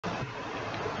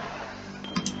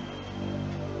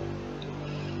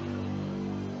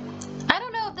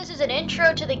this is an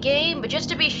intro to the game, but just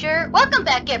to be sure, welcome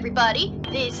back everybody!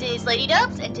 This is Lady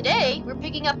Dubs, and today we're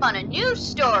picking up on a new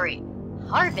story,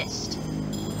 Harvest.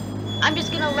 I'm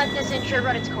just gonna let this intro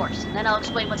run its course, and then I'll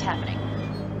explain what's happening.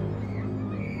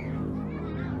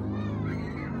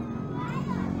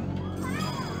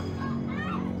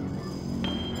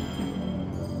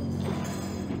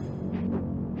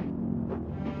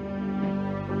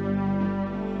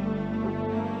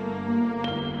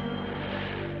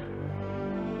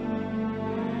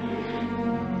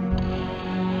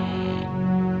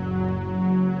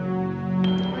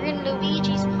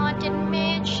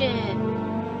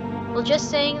 Will just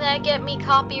saying that get me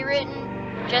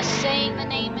copywritten? Just saying the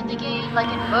name in the game, like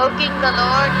invoking the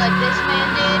Lord like this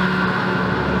man did?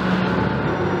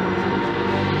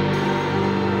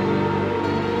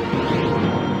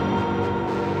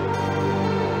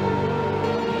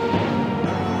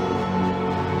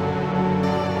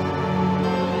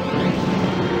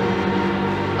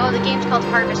 Oh, the game's called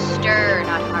Harvester,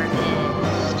 not Harvest.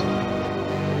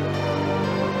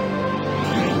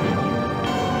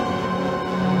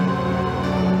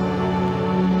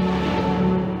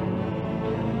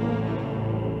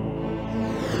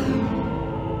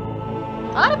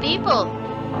 A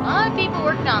lot of people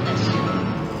worked on this.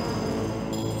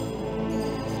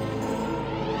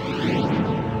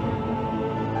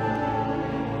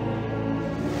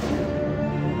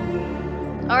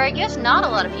 Or I guess not a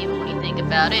lot of people when you think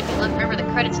about it. If you remember the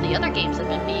credits of the other games that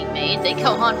have been being made, they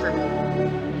go on for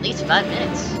at least 5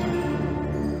 minutes.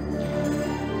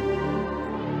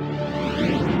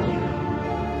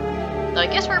 So I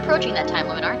guess we're approaching that time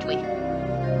limit, aren't we?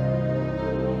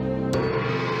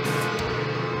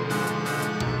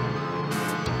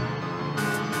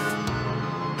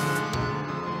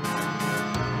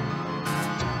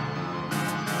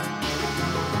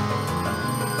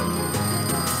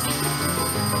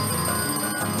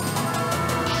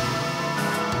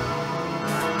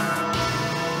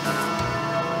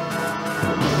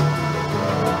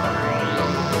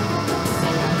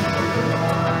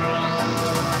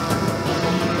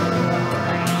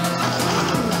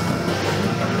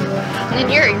 And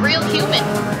you're a real human.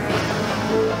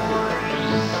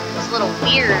 It's a little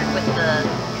weird with the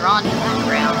drawn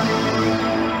background.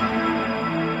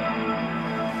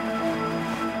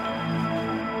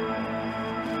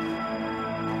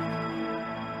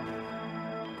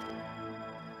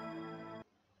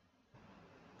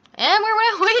 And we're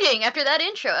now waiting after that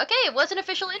intro. Okay, it was an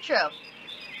official intro.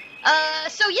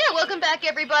 So yeah, welcome back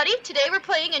everybody. Today we're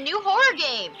playing a new horror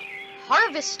game,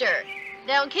 Harvester.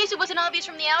 Now, in case it wasn't obvious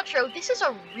from the outro, this is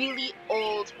a really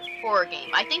old horror game.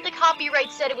 I think the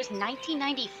copyright said it was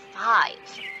 1995.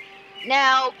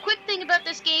 Now, quick thing about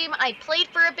this game, I played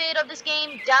for a bit of this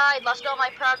game, died, lost all my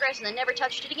progress, and then never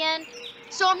touched it again.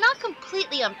 So I'm not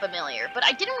completely unfamiliar, but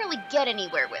I didn't really get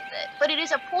anywhere with it. But it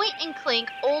is a point-and-click,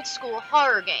 old-school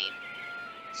horror game.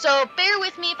 So bear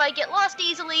with me if I get lost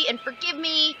easily, and forgive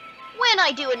me when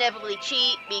I do inevitably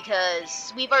cheat,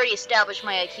 because we've already established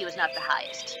my IQ is not the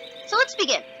highest. So let's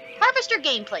begin. Harvester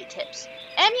gameplay tips.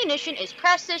 Ammunition is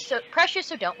precious,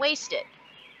 so don't waste it.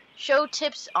 Show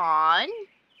tips on...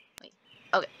 Wait.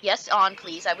 Okay, yes, on,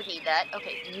 please. I would need that.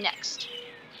 Okay, next.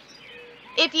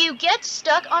 If you get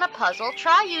stuck on a puzzle,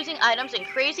 try using items in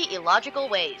crazy, illogical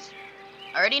ways.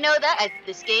 Already know that.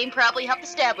 This game probably helped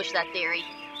establish that theory.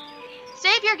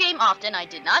 Save your game often. I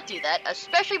did not do that,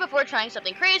 especially before trying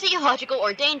something crazy, illogical,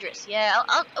 or dangerous. Yeah,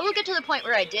 we'll get to the point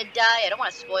where I did die. I don't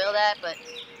want to spoil that, but...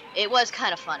 it was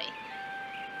kind of funny.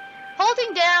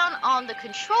 Holding down on the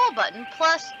control button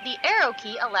plus the arrow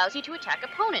key allows you to attack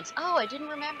opponents. Oh, I didn't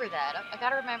remember that. I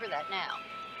gotta remember that now.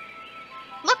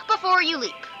 Look before you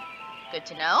leap. Good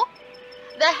to know.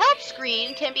 The help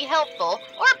screen can be helpful,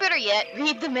 or better yet,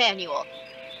 read the manual.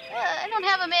 I don't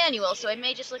have a manual, so I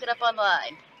may just look it up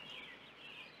online.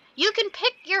 You can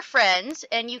pick your friends,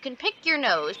 and you can pick your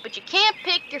nose, but you can't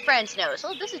pick your friend's nose.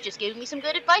 Oh, this is just giving me some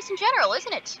good advice in general,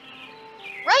 isn't it?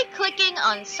 Right-clicking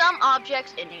on some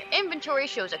objects in your inventory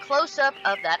shows a close-up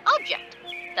of that object.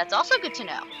 That's also good to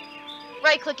know.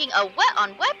 Right-clicking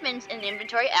on weapons in the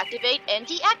inventory activate and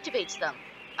deactivates them.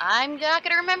 I'm not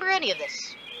going to remember any of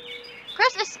this.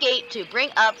 Press escape to bring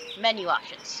up menu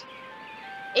options.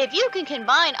 If you can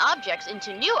combine objects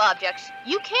into new objects,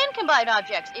 you can combine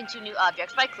objects into new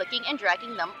objects by clicking and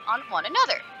dragging them on one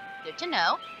another. Good to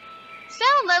know.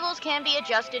 Sound levels can be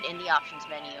adjusted in the options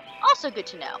menu. Also good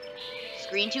to know.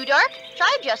 Screen too dark?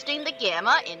 Try adjusting the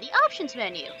gamma in the options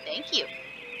menu. Thank you.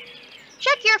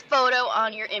 Check your photo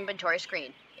on your inventory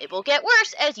screen. It will get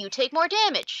worse as you take more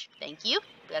damage. Thank you.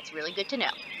 That's really good to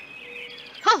know.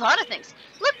 A lot of things.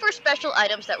 Look for special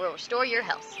items that will restore your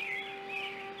health.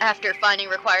 After finding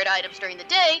required items during the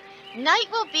day, night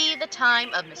will be the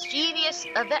time of mischievous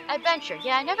adventure.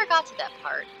 Yeah, I never got to that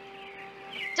part.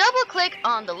 Double-click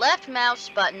on the left mouse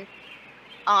button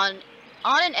on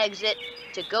an exit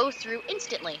to go through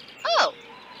instantly. Oh,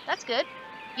 that's good.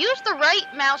 Use the right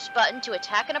mouse button to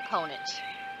attack an opponent.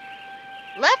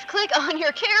 Left-click on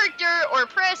your character or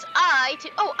press I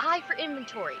to... Oh, I for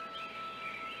inventory.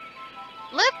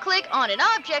 Left-click on an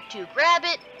object to grab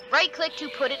it. Right-click to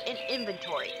put it in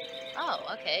inventory. Oh,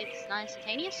 okay. It's not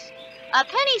instantaneous. A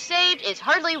penny saved is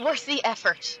hardly worth the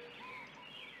effort.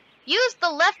 Use the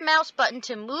left mouse button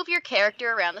to move your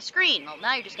character around the screen. Well,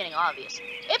 now you're just getting obvious.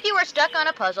 If you are stuck on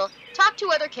a puzzle, talk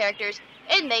to other characters,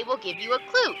 and they will give you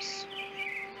clues.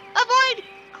 Avoid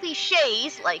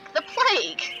cliches like the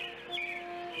plague.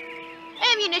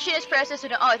 Ammunition is precious.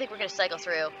 Oh, I think we're going to cycle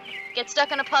through. Get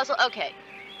stuck on a puzzle? Okay.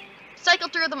 Cycle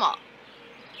through them all.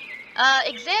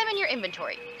 Examine your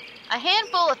inventory. A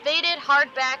handful of faded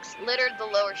hardbacks littered the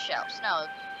lower shelves. No.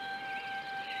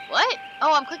 What?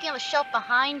 Oh, I'm clicking on the shelf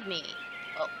behind me.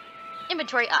 Well,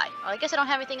 inventory I. Well, I guess I don't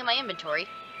have anything in my inventory.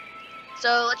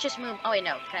 So let's just move. Oh, wait,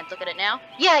 no. Can I look at it now?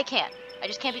 Yeah, I can. I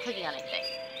just can't be clicking on anything.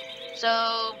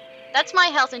 So that's my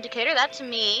health indicator. That's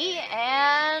me.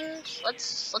 And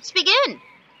let's begin.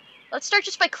 Let's start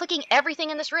just by clicking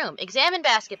everything in this room. Examine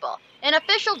basketball. An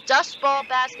official dust ball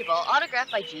basketball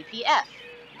autographed by GPF.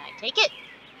 Can I take it?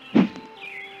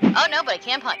 Oh, no, but I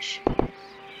can't punch.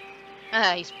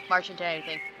 He's marching to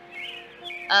anything.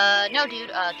 No, dude,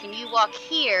 can you walk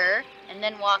here, and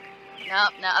then walk... No,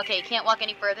 okay, you can't walk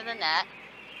any further than that.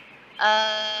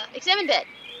 Examine bed.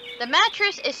 The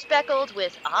mattress is speckled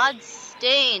with odd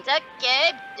stains.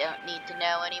 Okay, don't need to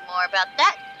know any more about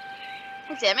that.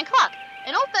 Examine clock.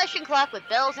 An old-fashioned clock with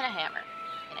bells and a hammer.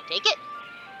 Can I take it?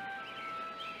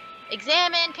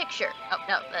 Examine picture. Oh,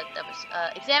 no, that was,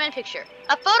 examine picture.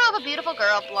 A photo of a beautiful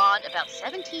girl, blonde, about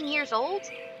 17 years old?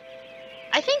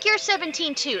 I think you're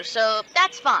 17 too, so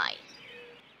that's fine.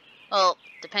 Well,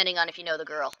 depending on if you know the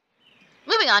girl.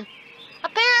 Moving on. A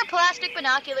pair of plastic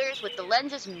binoculars with the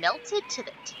lenses melted to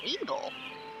the table.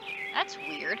 That's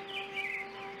weird.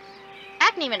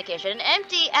 Acne medication. An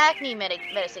empty acne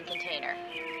medicine container.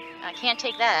 I can't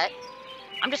take that.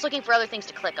 I'm just looking for other things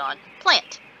to click on.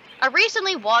 Plant. A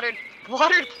recently watered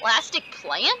plastic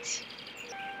plant?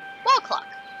 Wall clock.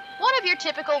 One of your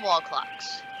typical wall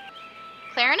clocks.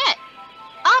 Clarinet.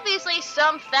 Obviously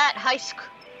some fat high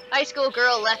school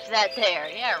girl left that there.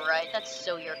 Yeah, right. That's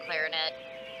so your clarinet.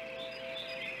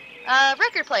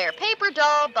 Record player. Paper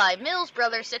Doll by Mills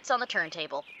Brothers sits on the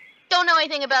turntable. Don't know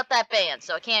anything about that band,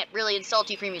 so I can't really insult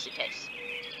you for your music taste.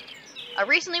 A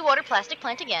recently watered plastic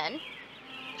plant again.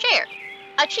 Chair.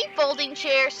 A cheap folding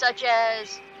chair such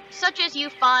as you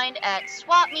find at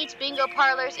swap meets, bingo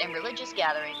parlors, and religious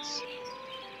gatherings.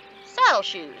 Saddle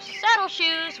shoes. Saddle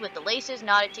shoes with the laces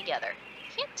knotted together.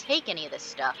 Can't take any of this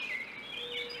stuff.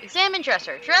 Examine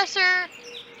dresser. Dresser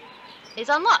is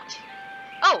unlocked.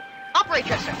 Oh, operate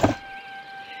dresser.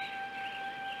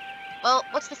 Well,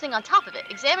 what's the thing on top of it?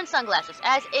 Examine sunglasses.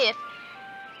 As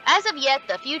of yet,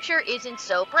 the future isn't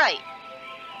so bright.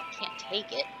 Can't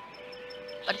take it.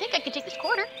 But I think I can take this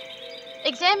quarter.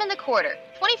 Examine the quarter.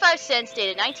 25 cents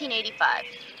dated 1985.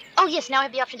 Oh yes, now I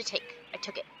have the option to take. I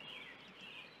took it.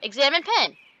 Examine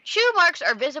pen. Shoe marks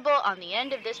are visible on the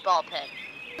end of this ball pen.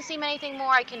 Doesn't seem anything more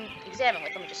I can examine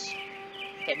with. Let me just...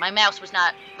 Okay, my mouse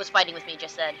was fighting with me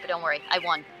just then, but don't worry, I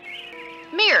won.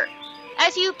 Mirror.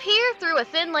 As you peer through a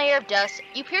thin layer of dust,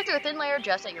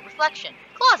 at your reflection.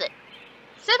 Closet.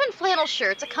 7 flannel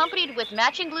shirts accompanied with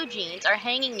matching blue jeans are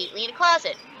hanging neatly in a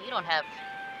closet. You don't have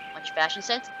much fashion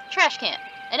sense. Trash can.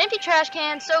 An empty trash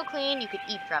can so clean you could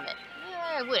eat from it.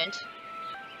 I wouldn't.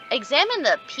 Examine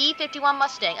the P-51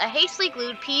 Mustang. A hastily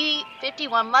glued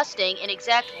P-51 Mustang in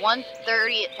exact 1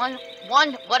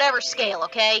 whatever scale,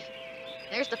 okay?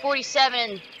 There's the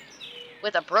 47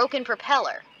 with a broken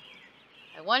propeller.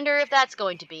 I wonder if that's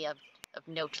going to be of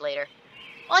note later.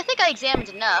 Well, I think I examined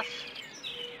enough.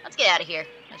 Let's get out of here.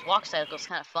 This walk cycle's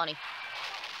kind of funny.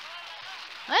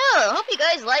 Well, I hope you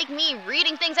guys like me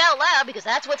reading things out loud, because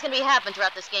that's what's going to be happening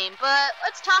throughout this game. But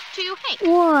let's talk to Hank.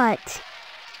 What?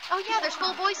 Oh yeah, there's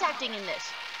full voice acting in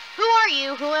this. Who are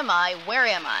you? Who am I? Where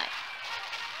am I?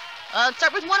 Let's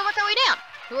start with one and work our way down.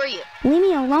 Who are you? Leave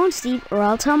me alone, Steve, or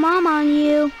I'll tell Mom on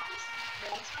you.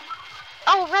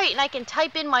 Oh, right, and I can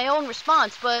type in my own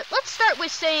response, but let's start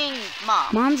with saying Mom.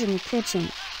 Mom's in the kitchen,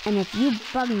 and if you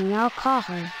bug me, I'll call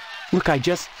her. Look,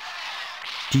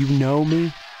 do you know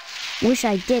me? Wish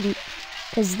I didn't,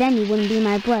 because then you wouldn't be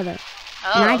my brother.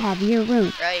 Oh. And I'd have your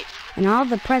room. Right. And all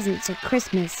the presents at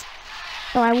Christmas.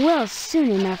 Though I will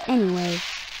soon enough anyway,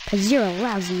 because you're a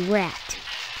lousy rat.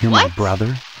 You're What? my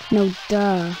brother? No,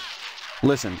 duh.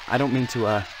 Listen, I don't mean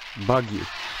to, bug you,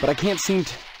 but I can't seem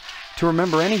to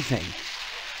remember anything.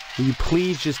 Will you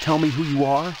please just tell me who you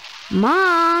are?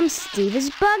 Mom, Steve is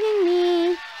bugging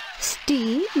me.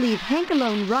 Steve, leave Hank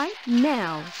alone right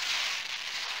now.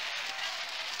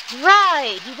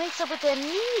 Right, he wakes up with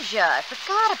amnesia. I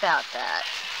forgot about that.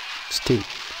 Steve,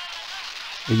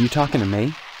 are you talking to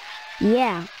me?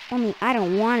 Yeah, only I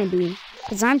don't want to be,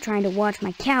 because I'm trying to watch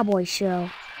my cowboy show.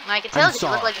 I can tell I'm because you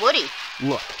look sorry. like Woody.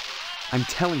 Look, I'm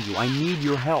telling you, I need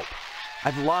your help.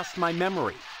 I've lost my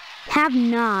memory. Have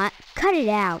not. Cut it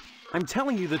out. I'm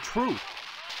telling you the truth.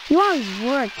 You always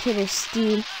were a kidder,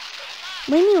 Steve.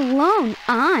 Leave me alone.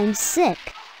 I'm sick.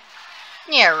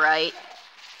 Yeah, right.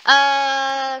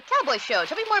 Cowboy show.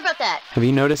 Tell me more about that. Have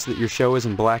you noticed that your show is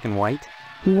in black and white?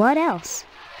 What else?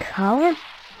 Color?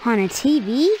 On a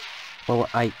TV? Well,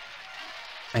 I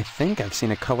think I've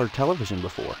seen a color television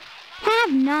before.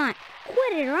 Have not.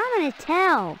 Quit it or I'm gonna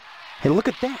tell. Hey, look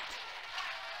at that.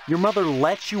 Your mother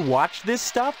lets you watch this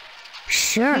stuff?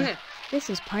 Sure. This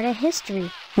is part of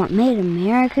history. What made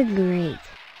America great.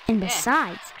 And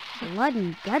besides, blood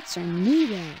and guts are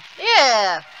needed.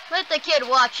 Yeah, let the kid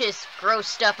watch this gross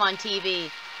stuff on TV.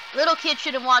 Little kid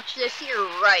shouldn't watch this. You're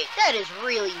right. That is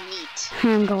really neat.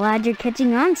 I'm glad you're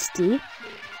catching on, Steve.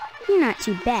 You're not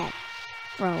too bad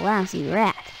for a lousy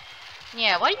rat.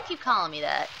 Yeah, why do you keep calling me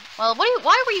that? Well,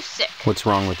 why were you sick? What's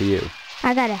wrong with you?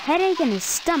 I got a headache and a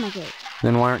stomachache.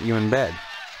 Then why aren't you in bed?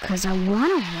 'Cause I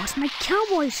wanna watch my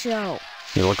cowboy show.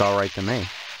 You look all right to me.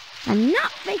 I'm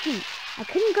not faking. I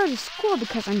couldn't go to school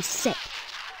because I'm sick.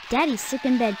 Daddy's sick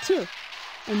in bed too.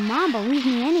 And Mom believed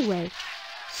me anyway.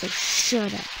 So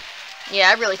shut up. Yeah,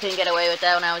 I really couldn't get away with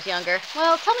that when I was younger.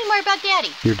 Well, tell me more about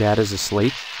Daddy. Your dad is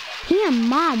asleep? He and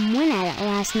Mom went at it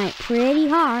last night pretty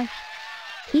hard.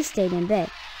 He stayed in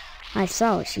bed. I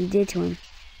saw what she did to him.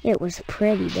 It was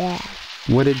pretty bad.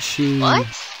 What did she... What?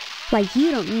 Like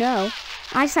you don't know,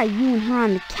 I saw you and her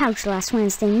on the couch last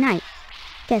Wednesday night.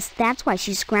 Guess that's why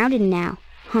she's grounded now,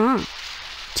 huh?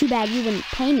 Too bad you wouldn't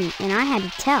pay me and I had to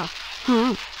tell,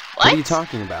 huh? What are you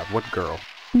talking about? What girl?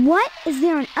 What? Is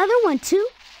there another one too?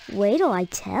 Wait till I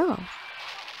tell.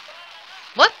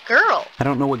 What girl? I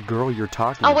don't know what girl you're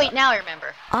talking Oh, about. wait, now I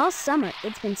remember. All summer,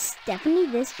 it's been Stephanie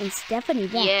this and Stephanie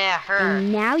that. Yeah, her.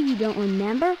 And now you don't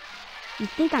remember? You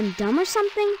think I'm dumb or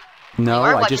something? No, You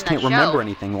were I just watching can't that remember show.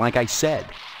 anything, like I said.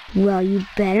 Well, you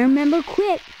better remember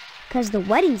quick, 'cause the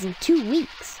wedding's in 2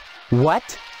 weeks.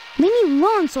 What? Leave me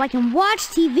alone so I can watch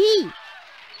TV.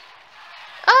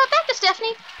 Back to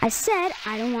Stephanie. I said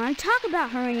I don't want to talk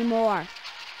about her anymore.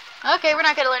 Okay, we're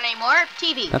not gonna learn any more.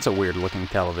 TV. That's a weird-looking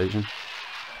television.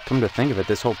 Come to think of it,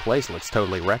 this whole place looks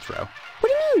totally retro. What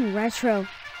do you mean, retro?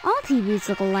 All TVs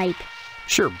look alike.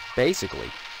 Sure,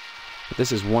 basically. But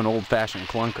this is one old-fashioned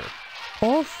clunker.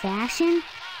 Old-fashioned?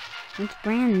 It's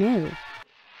brand new.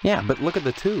 Yeah, but look at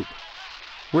the tube.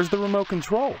 Where's the remote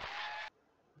control?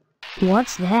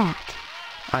 What's that?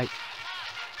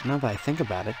 Now that I think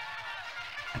about it,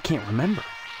 I can't remember.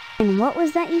 And what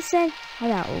was that you said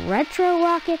about retro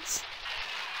rockets?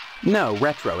 No,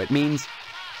 retro. It means...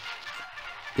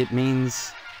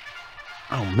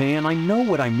 Oh man, I know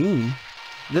what I mean.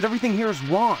 That everything here is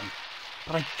wrong.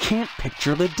 But I can't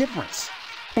picture the difference.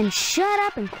 Then shut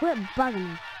up and quit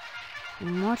bugging me.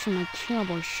 I'm watching my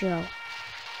cowboy show.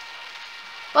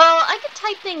 Well, I could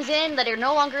type things in that are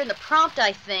no longer in the prompt,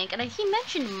 I think, and he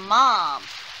mentioned Mom.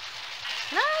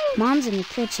 Can I? Mom's in the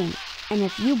kitchen, and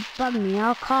if you bug me,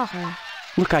 I'll call her.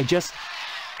 Look,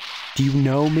 Do you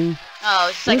know me? Oh,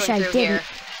 it's Wish cycling I through didn't.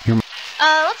 here.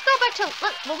 Let's go back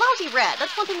to Lousy Rat.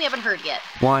 That's one thing we haven't heard yet.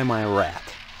 Why am I a rat?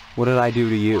 What did I do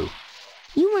to you?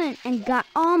 You went and got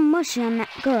all mushy on that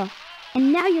girl,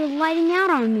 and now you're lighting out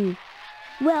on me.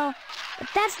 Well,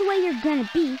 if that's the way you're gonna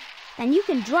be, then you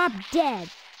can drop dead.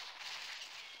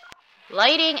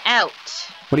 Lighting out.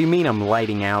 What do you mean I'm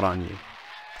lighting out on you?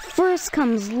 First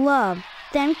comes love,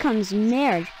 then comes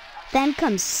marriage, then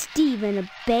comes Steve in a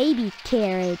baby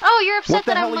carriage. Oh, you're upset What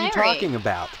the that hell I'm are you married. talking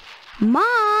about?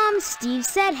 Mom, Steve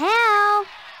said hell.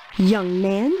 Young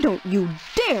man, don't you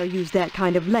dare use that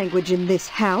kind of language in this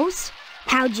house.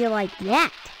 How'd you like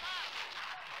that?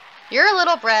 You're a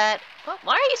little brat.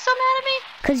 Why are you so mad at me?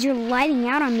 'Cause you're lighting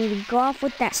out on me to go off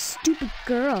with that stupid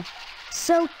girl.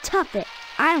 So tough it.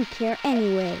 I don't care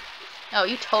anyway. Oh,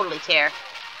 you totally care.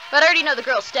 But I already know the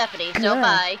girl's Stephanie, so Good.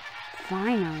 bye.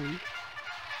 Finally.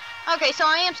 Okay, so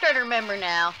I am starting to remember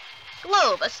now.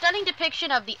 Globe, a stunning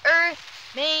depiction of the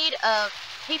Earth made of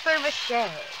paper mache.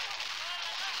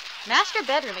 Master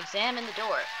bedroom, examine the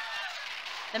door.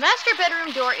 The master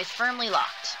bedroom door is firmly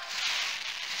locked.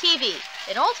 TV,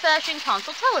 an old-fashioned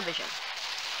console television.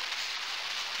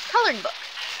 coloring book,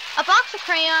 a box of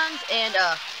crayons, and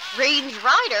a Range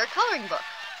Rider coloring book.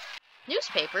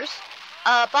 Newspapers,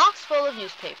 a box full of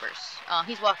newspapers. Oh,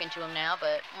 he's walking to him now,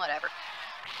 but whatever.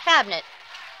 Cabinet.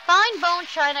 Fine bone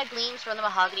china gleams from the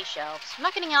mahogany shelves. I'm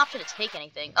not getting an option to take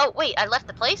anything. Oh, wait, I left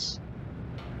the place?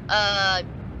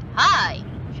 Hi,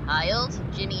 child.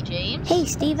 Jimmy James? Hey,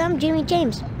 Steve, I'm Jimmy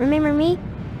James. Remember me?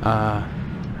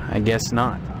 I guess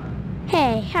not.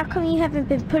 Hey, how come you haven't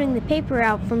been putting the paper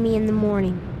out for me in the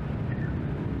morning?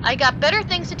 I got better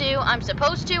things to do. I'm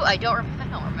supposed to. I don't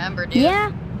remember, dude.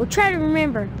 Yeah? Well, try to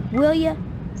remember, will ya?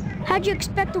 How'd you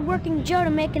expect a working Joe to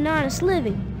make an honest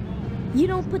living? You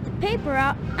don't put the paper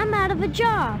out, I'm out of a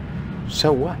job.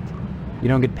 So what? You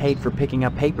don't get paid for picking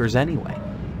up papers anyway.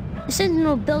 The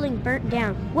Sentinel building burnt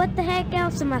down. What the heck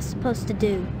else am I supposed to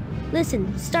do?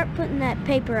 Listen, start putting that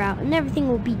paper out and everything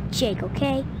will be Jake,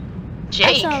 okay?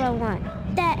 Jake? That's all I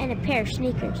want. That and a pair of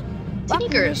sneakers. Walking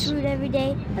this route every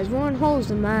day has worn holes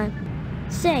in mine.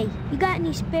 Say, you got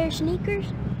any spare sneakers?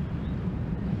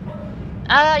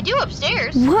 I do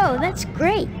upstairs. Whoa, that's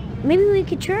great. Maybe we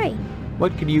could trade.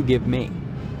 What could you give me?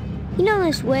 You know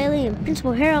Miss Whaley and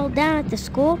Principal Harold down at the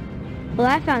school? Well,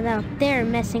 I found out they're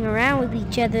messing around with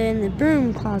each other in the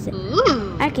broom closet.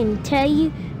 Ooh. I can tell you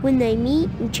when they meet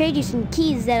and trade you some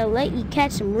keys that'll let you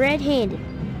catch them red-handed.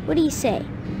 What do you say?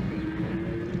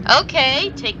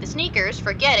 Okay, take the sneakers.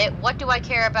 Forget it. What do I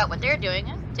care about what they're doing?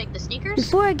 Huh? Take the sneakers?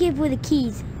 Before I give away the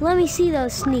keys, let me see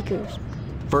those sneakers.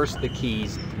 First the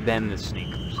keys, then the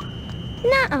sneakers.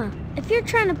 Nuh-uh. If you're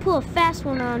trying to pull a fast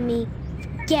one on me,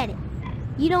 forget it.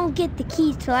 You don't get the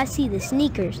keys till I see the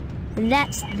sneakers. And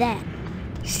that's that.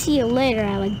 See you later,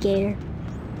 alligator.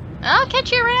 I'll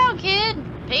catch you around, kid.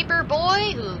 Paper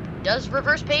boy who does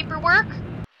reverse paperwork.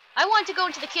 I want to go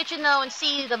into the kitchen, though, and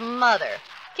see the mother.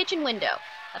 Kitchen window.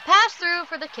 A pass-through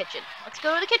for the kitchen. Let's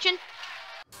go to the kitchen.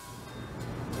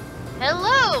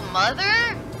 Hello,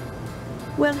 Mother.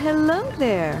 Well, hello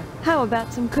there. How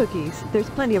about some cookies? There's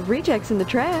plenty of rejects in the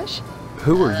trash.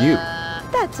 Who are you?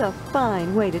 That's a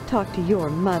fine way to talk to your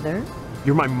mother.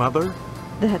 You're my mother?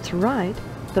 That's right.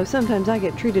 Though sometimes I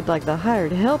get treated like the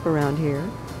hired help around here.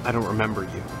 I don't remember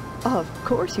you. Of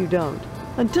course you don't.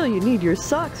 Until you need your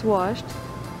socks washed.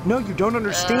 No, you don't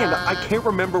understand. I can't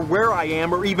remember where I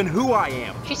am or even who I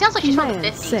am. She sounds like she's from the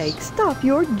Man's 50s. sake, stop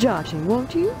your joshing,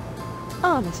 won't you?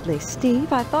 Honestly,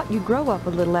 Steve, I thought you'd grow up a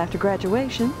little after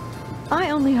graduation. I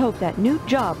only hope that new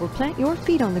job will plant your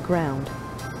feet on the ground.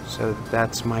 So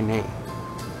that's my name.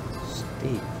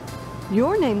 Steve.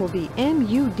 Your name will be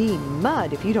M.U.D.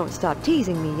 Mud if you don't stop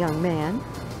teasing me, young man.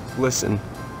 Listen,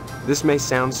 this may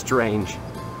sound strange,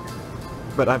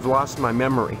 but I've lost my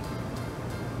memory.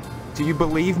 Do you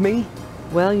believe me?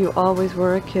 Well, you always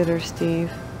were a kidder, Steve.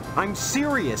 I'm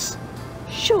serious.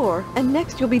 Sure, and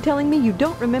next you'll be telling me you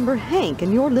don't remember Hank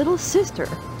and your little sister.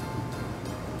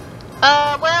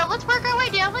 Well, let's work our way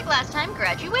down like last time,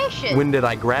 graduation. When did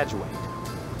I graduate?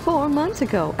 4 months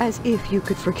ago, as if you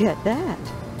could forget that.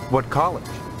 What college?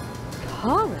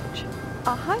 College?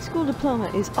 A high school diploma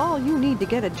is all you need to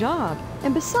get a job.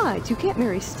 And besides, you can't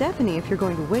marry Stephanie if you're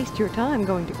going to waste your time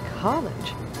going to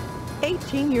college.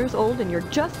 18 years old and you're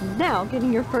just now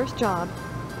getting your first job.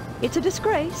 It's a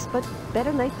disgrace, but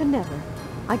better late than never.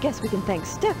 I guess we can thank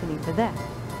Stephanie for that.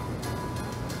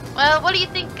 Well, what do you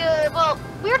think, well,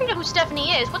 we already know who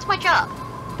Stephanie is. What's my job?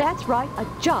 That's right, a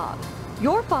job.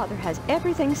 Your father has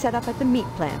everything set up at the meat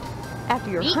plant.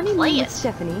 After your Meat honeymoon plant? with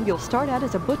Stephanie, you'll start out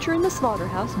as a butcher in the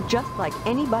slaughterhouse just like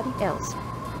anybody else.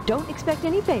 Don't expect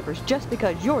any favors just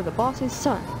because you're the boss's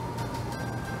son.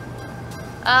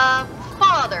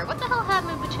 Father. What the hell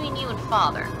happened between you and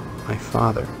Father? My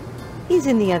father. He's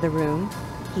in the other room.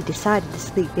 He decided to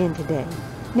sleep in today.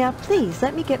 Now please,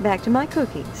 let me get back to my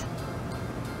cookies.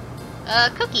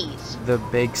 Cookies. The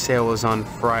bake sale is on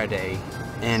Friday,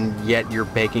 and yet you're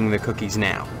baking the cookies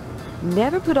now.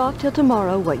 Never put off till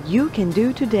tomorrow what you can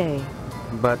do today.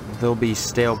 But they'll be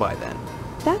stale by then.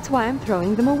 That's why I'm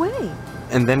throwing them away.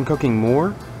 And then cooking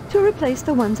more? To replace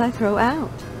the ones I throw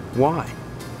out. Why?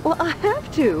 Well, I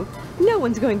have to. No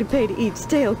one's going to pay to eat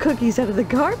stale cookies out of the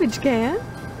garbage can.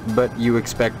 But you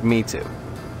expect me to.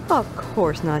 Of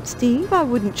course not, Steve. I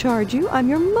wouldn't charge you. I'm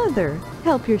your mother.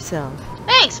 Help yourself.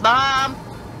 Thanks, Mom.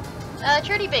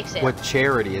 Charity bake sale. What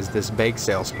charity is this bake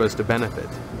sale supposed to benefit?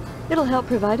 It'll help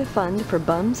provide a fund for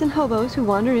bums and hobos who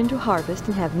wander into harvest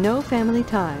and have no family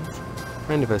ties.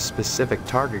 Kind of a specific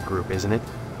target group, isn't it?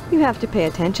 You have to pay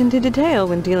attention to detail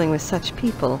when dealing with such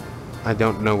people. I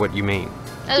don't know what you mean.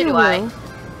 Neither You do I. will.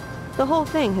 The whole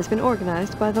thing has been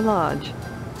organized by the lodge.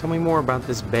 Tell me more about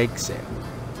this bake sale.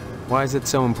 Why is it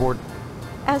so important?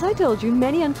 As I told you,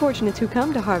 many unfortunates who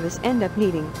come to harvest end up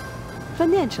needing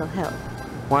Financial help.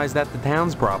 Why is that the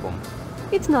town's problem?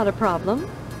 It's not a problem,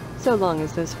 so long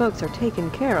as those folks are taken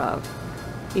care of.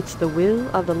 It's the will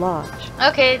of the lodge.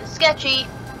 Okay, sketchy.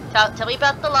 Tell me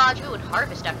about the lodge. Who would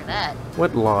harvest after that?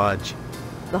 What lodge?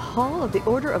 The Hall of the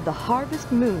Order of the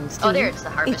Harvest Moon, Steve. Oh, there it's the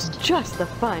Harvest. It's just the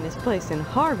finest place in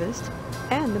Harvest,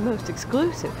 and the most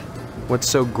exclusive. What's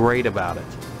so great about it?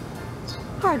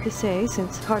 Hard to say,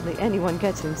 since hardly anyone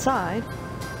gets inside.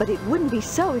 But it wouldn't be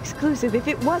so exclusive if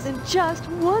it wasn't just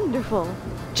wonderful.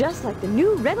 Just like the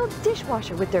new Reynolds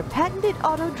dishwasher with their patented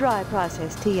auto-dry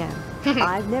process, TM.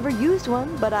 I've never used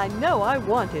one, but I know I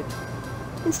want it.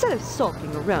 Instead of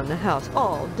sulking around the house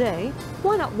all day,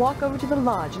 why not walk over to the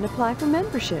lodge and apply for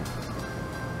membership?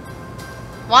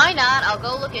 Why not? I'll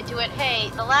go look into it. Hey,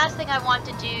 the last thing I want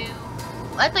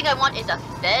is a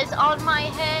fez on my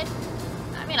head.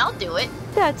 I mean, I'll do it.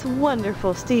 That's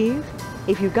wonderful, Steve.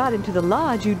 If you got into the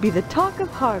lodge, you'd be the talk of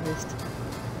Harvest.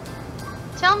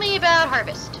 Tell me about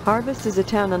Harvest. Harvest is a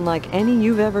town unlike any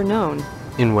you've ever known.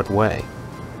 In what way?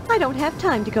 I don't have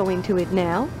time to go into it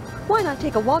now. Why not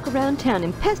take a walk around town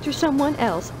and pester someone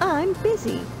else? I'm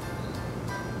busy.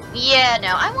 Yeah,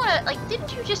 no, I wanna, like,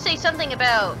 didn't you just say something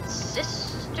about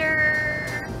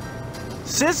sister?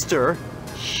 Sister?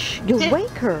 Shh, you'll wake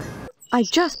her. I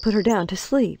just put her down to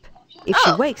sleep. If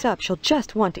she wakes up, she'll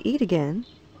just want to eat again.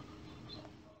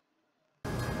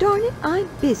 Darn it, I'm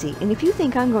busy, and if you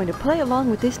think I'm going to play along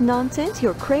with this nonsense,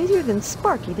 you're crazier than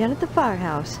Sparky down at the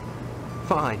firehouse.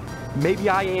 Fine. Maybe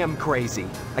I am crazy.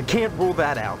 I can't rule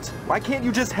that out. Why can't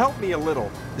you just help me a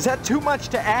little? Is that too much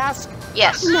to ask?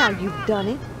 Yes. Now you've done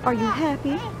it. Are you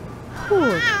happy?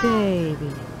 Poor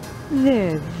baby.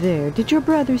 There. Did your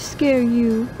brother scare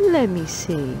you? Let me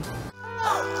see.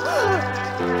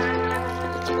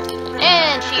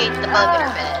 And she ate the bug in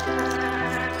her bed.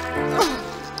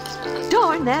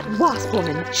 Darn that wasp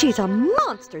woman. She's a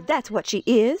monster, that's what she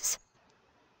is.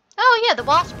 Oh yeah, the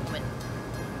wasp woman.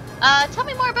 Tell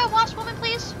me more about wasp woman,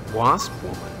 please. Wasp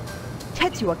woman?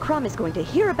 Tetsua Crumb is going to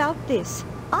hear about this.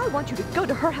 I want you to go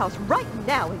to her house right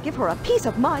now and give her a piece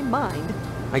of my mind.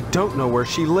 I don't know where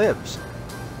she lives.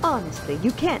 Honestly,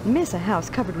 you can't miss a house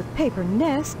covered with paper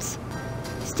nests.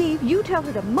 Steve, you tell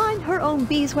her to mind her own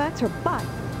beeswax, or by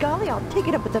golly, I'll take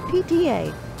it up with the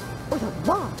PTA. Or the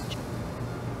lodge.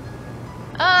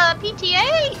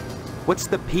 PTA? What's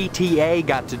the PTA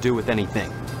got to do with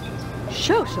anything?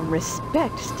 Show some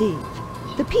respect, Steve.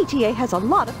 The PTA has a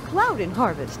lot of clout in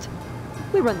Harvest.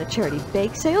 We run the charity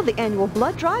bake sale, the annual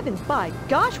blood drive, and by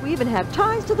gosh, we even have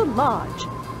ties to the lodge.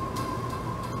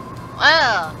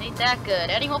 Well, ain't that good.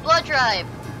 Annual blood drive.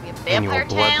 We have vampire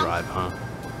Annual blood town. drive, huh?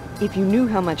 If you knew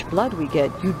how much blood we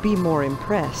get, you'd be more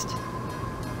impressed.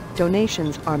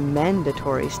 Donations are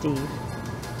mandatory, Steve.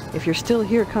 If you're still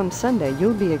here come Sunday,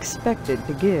 you'll be expected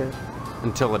to give.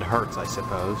 Until it hurts, I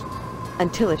suppose.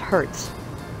 Until it hurts.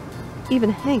 Even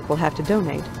Hank will have to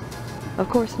donate. Of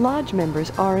course, lodge members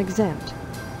are exempt.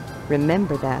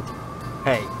 Remember that.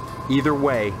 Hey, either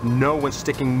way, no one's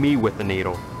sticking me with the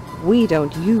needle. We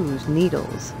don't use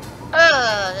needles.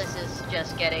 This is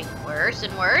just getting worse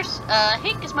and worse.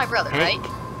 Hank is my brother, Hank?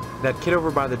 right? That kid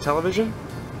over by the television?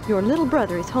 Your little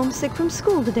brother is homesick from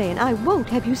school today, and I won't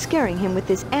have you scaring him with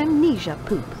this amnesia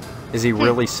poop. Is he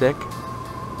really sick?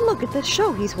 Look at the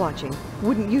show he's watching.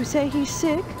 Wouldn't you say he's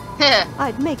sick?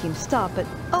 I'd make him stop, but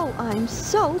oh, I'm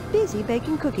so busy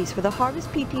baking cookies for the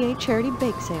Harvest PTA Charity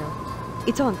Bake Sale.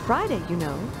 It's on Friday, you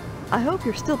know. I hope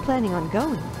you're still planning on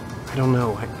going. I don't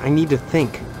know. I need to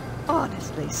think.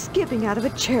 Honestly, skipping out of a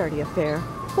charity affair.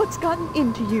 What's gotten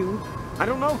into you? I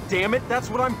don't know, damn it. That's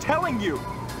what I'm telling you.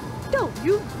 Don't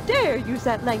you dare use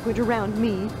that language around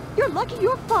me. You're lucky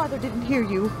your father didn't hear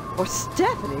you. Or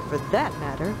Stephanie, for that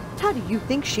matter. How do you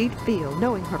think she'd feel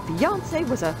knowing her fiancé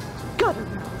was a gutter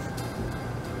mouth?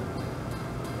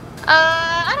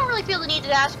 I don't really feel the need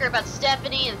to ask her about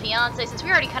Stephanie and fiance since we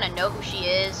already kind of know who she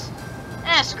is.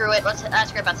 Screw it. Let's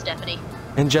ask her about Stephanie.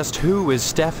 And just who is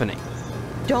Stephanie?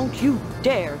 Don't you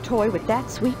dare toy with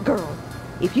that sweet girl.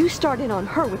 If you start in on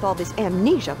her with all this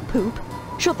amnesia poop,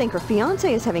 she'll think her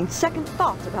fiancé is having second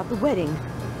thoughts about the wedding.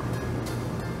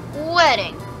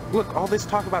 Wedding. Look, all this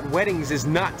talk about weddings is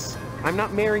nuts. I'm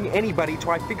not marrying anybody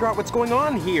till I figure out what's going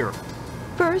on here.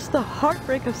 First the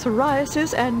heartbreak of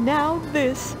psoriasis, and now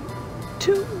this.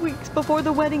 2 weeks before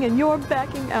the wedding and you're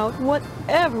backing out.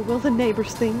 Whatever will the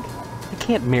neighbors think? I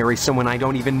can't marry someone I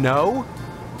don't even know.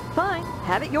 Fine,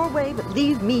 have it your way, but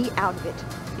leave me out of it.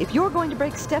 If you're going to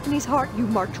break Stephanie's heart, you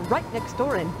march right next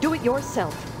door and do it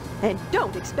yourself. And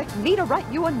don't expect me to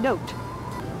write you a note.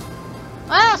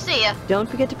 Well, see ya. Don't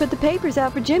forget to put the papers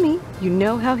out for Jimmy. You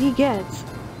know how he gets.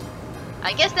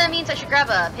 I guess that means I should grab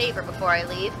a paper before I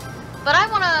leave. But I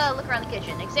want to look around the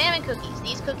kitchen. Examine cookies.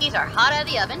 These cookies are hot out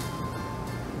of the oven.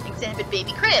 Examine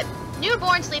baby crib.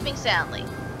 Newborn sleeping soundly.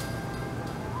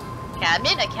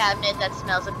 Cabinet. A cabinet that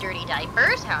smells of dirty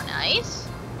diapers. How nice.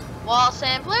 Wall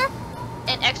sampler.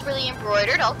 An expertly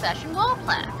embroidered old-fashioned wall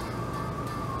plaque.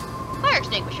 Fire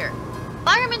extinguisher.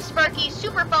 Fireman Sparky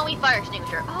super foamy fire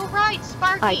extinguisher. Oh right,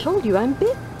 Sparky. I told you I'm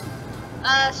bit.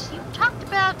 So you talked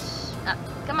about.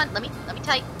 Come on, let me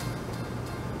type.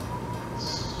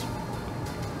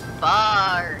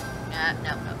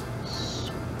 No.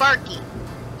 Sparky.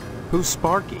 Who's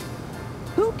Sparky?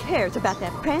 Who cares about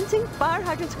that prancing, fire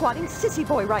hydrant squatting sissy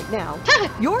boy right now?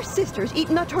 Your sister's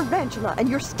eating a tarantula and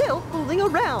you're still fooling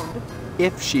around.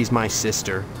 If she's my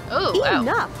sister. Oh, wow.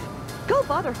 Enough! Go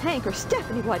bother Hank or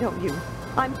Stephanie, why don't you?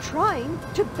 I'm trying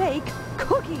to bake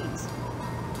cookies.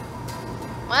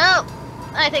 Well,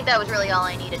 I think that was really all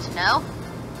I needed to know.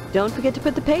 Don't forget to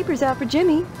put the papers out for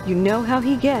Jimmy. You know how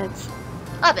he gets.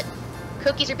 Oven.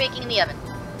 Cookies are baking in the oven.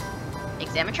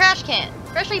 Examine trash can.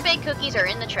 Freshly baked cookies are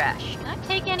in the trash. Can I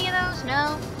take any of those?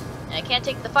 No. And I can't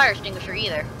take the fire extinguisher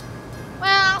either.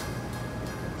 Well,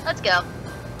 let's go.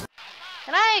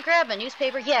 Can I grab a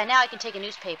newspaper? Yeah, now I can take a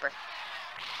newspaper.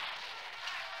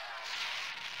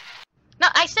 No,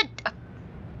 I said...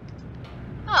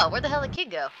 Oh, where the hell did the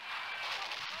kid go?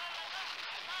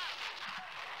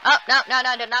 Oh, no,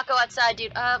 do not go outside,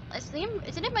 dude. Is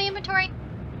it in my inventory?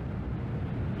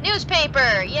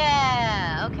 Newspaper!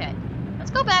 Yeah! Okay. Let's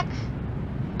go back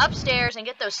upstairs and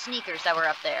get those sneakers that were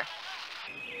up there.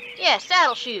 Yeah,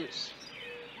 saddle shoes.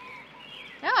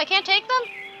 No, I can't take them?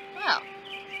 Well,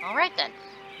 alright then.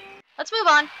 Let's move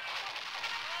on.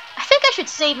 I think I should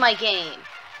save my game.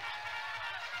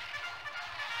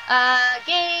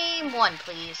 Game 1,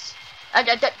 please.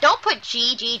 Don't put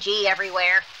G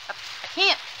everywhere. I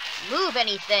can't move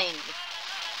anything.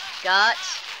 Got.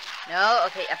 No,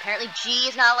 okay, apparently G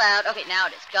is not allowed. Okay, now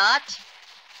it is. Got.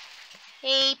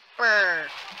 Paper.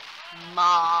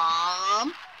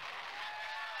 Mom.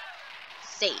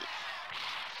 Save.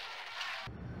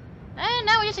 And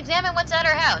now we just examine what's at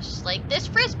our house. Like this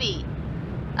frisbee.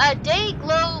 A day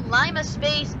glow lima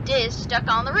space disc stuck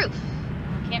on the roof.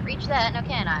 Can't reach that, now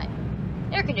can I?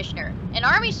 Air conditioner. An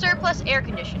army surplus air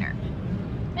conditioner.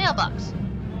 Mailbox.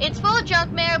 It's full of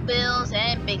junk mail, bills,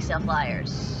 and bake sale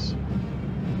flyers.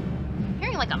 I'm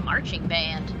hearing like a marching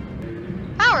band.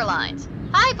 Power lines.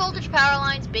 High voltage power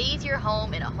lines bathe your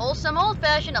home in a wholesome,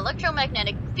 old-fashioned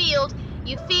electromagnetic field.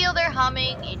 You feel their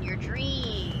humming in your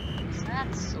dreams.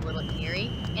 That's a little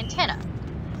eerie. Antenna.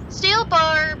 Steel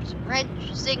barbs, red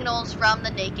signals from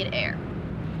the naked air.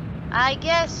 I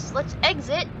guess let's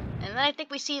exit, and then I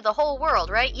think we see the whole world,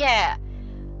 right? Yeah.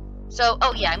 So,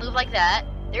 oh yeah, I move like that.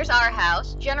 There's our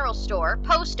house, general store,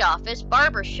 post office,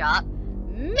 barber shop,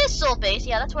 missile base,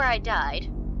 yeah, that's where I died.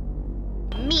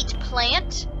 Meat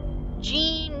plant,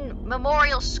 Gene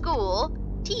Memorial School,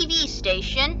 TV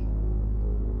station,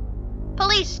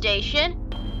 police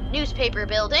station, newspaper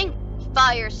building,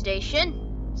 fire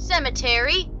station,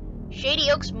 cemetery,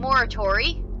 Shady Oaks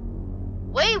Moratory,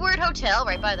 Wayward Hotel,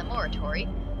 right by the Moratory,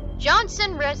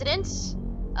 Johnson Residence,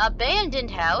 abandoned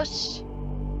house,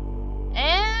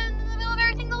 and in the middle of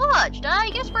everything, the lodge. I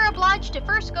guess we're obliged to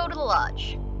first go to the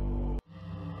lodge.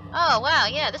 Oh, wow,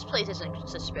 yeah, this place isn't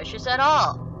suspicious at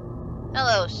all.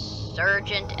 Hello,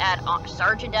 Sergeant at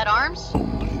Arms?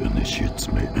 Only initiates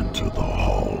may enter the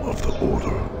Hall of the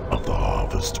Order of the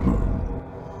Harvest Moon.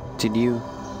 Did you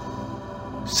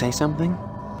say something?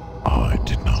 I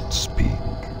did not speak,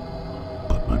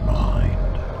 but my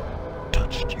mind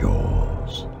touched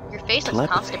yours. Your face looks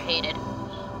Telepathy. constipated.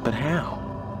 But how?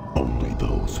 Only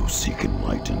those who seek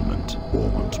enlightenment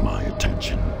warrant my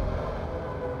attention.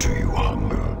 Do you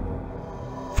hunger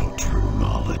for true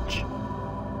knowledge?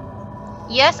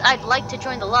 Yes, I'd like to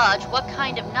join the lodge. What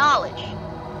kind of knowledge?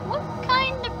 What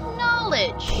kind of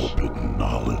knowledge? Forbidden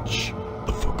knowledge,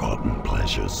 the forgotten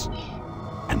pleasures,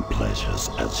 and pleasures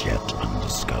as yet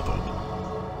undiscovered.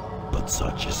 But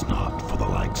such is not for the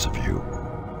likes of you.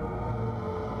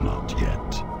 Not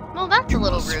yet. Well, that's a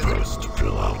little You rude. must first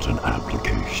fill out an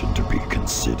application to be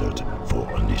considered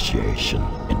for initiation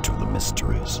into the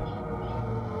mysteries.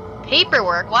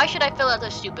 Paperwork? Why should I fill out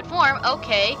this stupid form?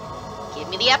 Okay, give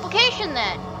me the application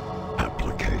then.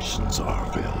 Applications are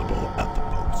available at the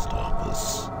post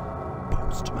office.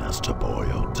 Postmaster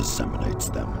Boyle disseminates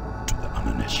them to the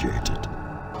uninitiated.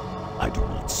 I do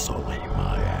not sully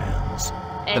my hands.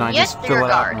 And Then I yes, just fill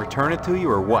it out guard. and return it to you,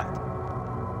 or what?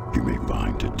 You may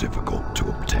find it difficult to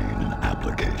obtain an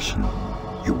application.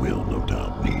 You will no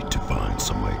doubt need to find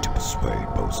some way to persuade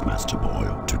Postmaster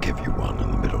Boyle to give you one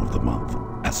in the middle of the month,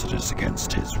 as it is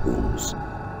against his rules.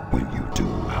 When you do,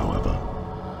 however,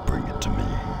 bring it to me,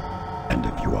 and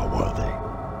if you are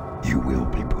worthy, you will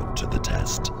be put to the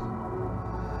test.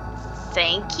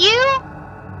 Thank you?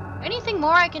 Anything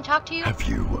more I can talk to you? Have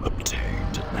you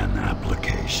obtained an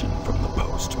application from the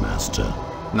postmaster?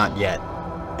 Not yet.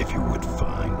 If you would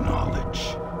find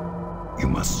knowledge, you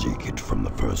must seek it from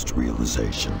the first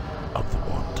realization of the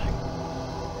wanting.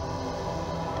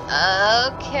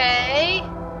 Okay.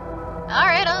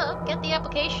 Alright, I'll get the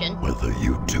application. Whether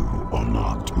you do or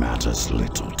not matters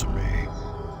little to me.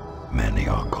 Many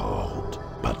are called,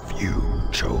 but few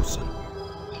chosen.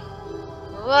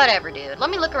 Whatever, dude. Let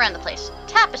me look around the place.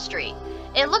 Tapestry.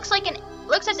 It looks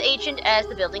as ancient as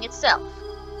the building itself.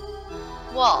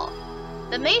 Wall.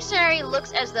 The masonry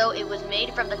looks as though it was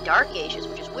made from the Dark Ages,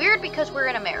 which is weird because we're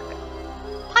in America.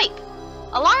 Pipe.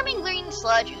 Alarming green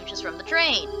sludge oozes from the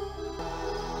drain.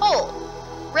 Hole.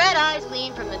 Red eyes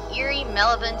gleam from the eerie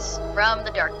malevolence from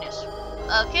the darkness.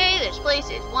 Okay, this place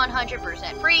is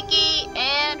 100% freaky,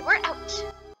 and we're out.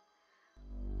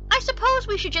 I suppose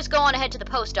we should just go on ahead to the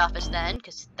post office then,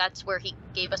 because that's where he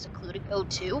gave us a clue to go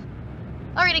to.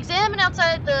 Alright, examine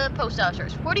outside the post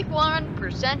office.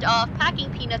 41% off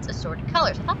packing peanuts assorted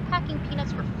colors. I thought packing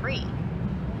peanuts were free.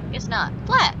 Guess not.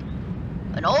 Flag.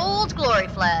 An old glory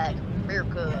flag.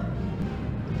 America.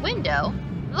 Window.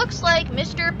 Looks like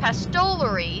Mr.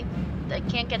 Pastorelli. I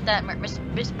can't get that. Miss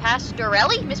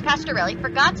Pastorelli? Miss Pastorelli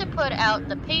forgot to put out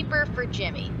the paper for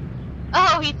Jimmy.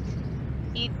 Oh,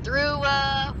 he threw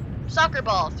a soccer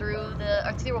ball through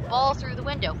threw a ball through the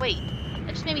window. Wait, that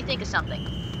just made me think of something.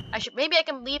 Maybe I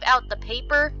can leave out the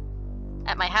paper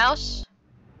at my house.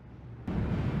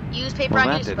 Use paper Well, on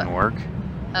that use. didn't work.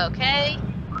 Okay.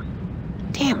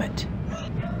 Damn it.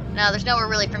 No, there's nowhere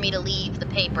really for me to leave the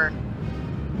paper.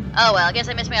 Oh well, I guess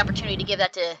I missed my opportunity to give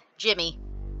that to Jimmy.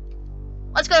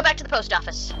 Let's go back to the post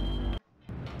office.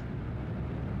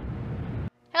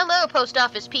 Hello, post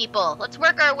office people. Let's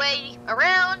work our way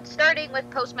around, starting with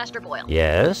Postmaster Boyle.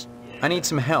 Yes, I need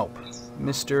some help,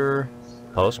 Mr.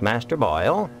 Postmaster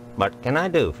Boyle. What can I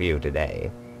do for you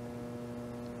today?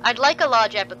 I'd like a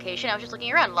lodge application. I was just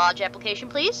looking around. Lodge application,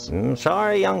 please.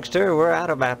 Sorry, youngster, we're out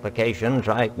of applications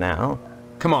right now.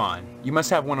 Come on, you must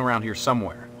have one around here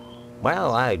somewhere.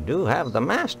 Well, I do have the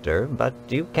master, but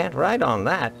you can't write on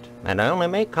that. And I only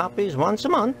make copies once a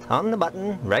month, on the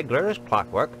button, regular as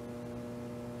clockwork.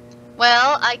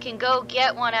 Well, I can go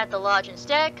get one at the lodge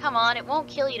instead. Come on, it won't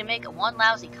kill you to make one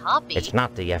lousy copy. It's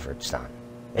not the effort, son.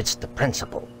 It's the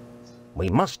principle. We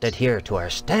must adhere to our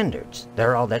standards.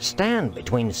 They're all that stand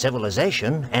between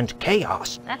civilization and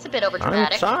chaos. That's a bit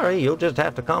overdramatic. I'm sorry, you'll just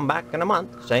have to come back in a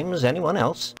month, same as anyone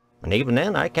else. And even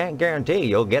then, I can't guarantee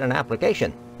you'll get an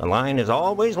application. The line is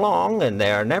always long, and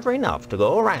there are never enough to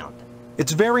go around.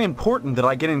 It's very important that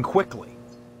I get in quickly.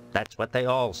 That's what they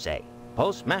all say.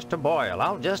 Postmaster Boyle,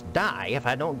 I'll just die if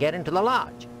I don't get into the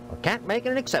lodge. I can't make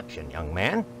an exception, young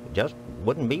man. It just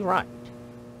wouldn't be right.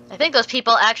 I think those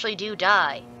people actually do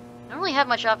die. I don't really have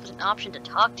much option to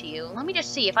talk to you. Let me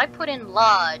just see. If I put in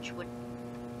lodge, would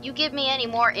you give me any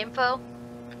more info?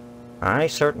 I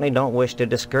certainly don't wish to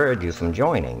discourage you from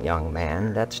joining, young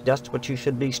man. That's just what you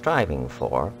should be striving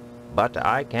for. But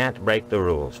I can't break the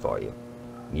rules for you.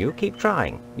 You keep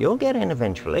trying. You'll get in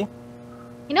eventually.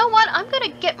 You know what? I'm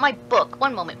gonna get my book.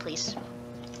 One moment, please.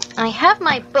 I have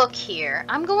my book here.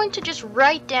 I'm going to just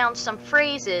write down some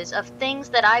phrases of things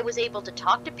that I was able to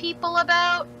talk to people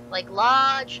about, like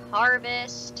lodge,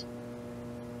 harvest,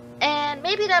 and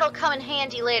maybe that'll come in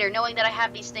handy later, knowing that I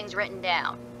have these things written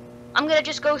down. I'm gonna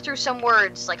just go through some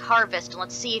words like harvest, and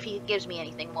let's see if he gives me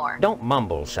anything more. Don't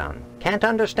mumble, son. Can't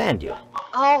understand you.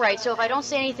 Alright, so if I don't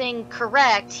say anything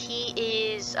correct, he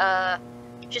is,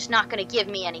 just not gonna give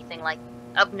me anything, like,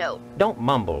 of note. Don't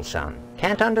mumble, son.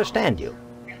 Can't understand you.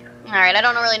 Alright, I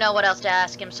don't really know what else to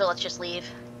ask him, so let's just leave.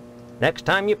 Next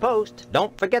time you post,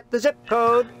 don't forget the zip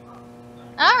code.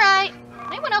 Alright.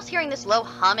 Anyone else hearing this low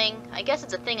humming? I guess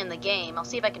it's a thing in the game. I'll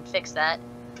see if I can fix that.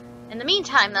 In the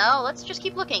meantime, though, let's just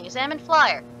keep looking. Examine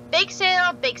flyer. Bake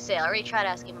sale, bake sale. I already tried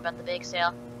asking him about the bake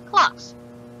sale. Clocks.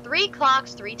 3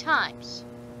 clocks 3 times.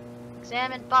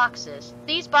 Examine boxes.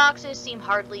 These boxes seem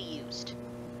hardly used.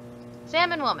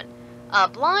 Examine woman. A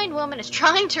blind woman is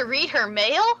trying to read her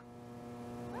mail?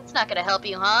 That's not gonna help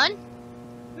you, hon.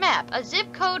 Map. A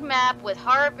zip code map with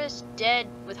Harvest Dead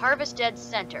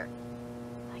Center.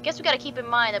 I guess we gotta keep in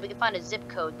mind that we can find a zip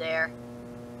code there.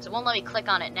 So it won't let me click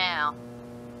on it now.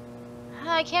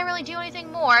 I can't really do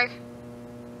anything more.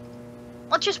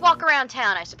 Let's just walk around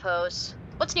town, I suppose.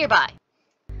 What's nearby?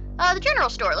 The general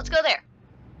store. Let's go there.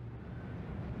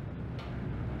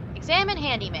 Examine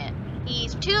handyman.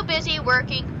 He's too busy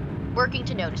working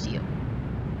to notice you.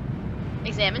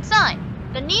 Examine sign.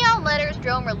 The neon letters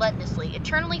drone relentlessly,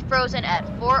 eternally frozen at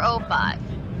 4:05.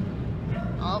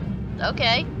 Oh,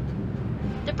 okay.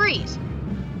 Debris.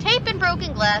 Tape and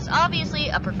broken glass, obviously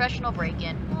a professional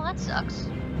break-in. Well, that sucks.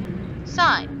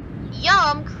 Sign.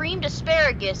 Yum, creamed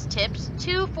asparagus tips,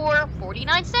 2 for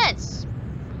 49 cents.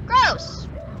 Gross.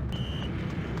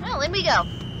 Well, in we go.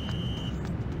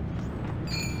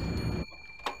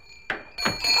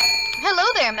 Hello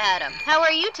there, madam. How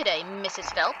are you today,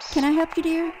 Mrs. Phelps? Can I help you,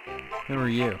 dear? Who are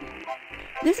you?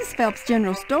 This is Phelps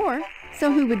General Store,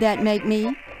 so who would that make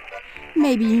me?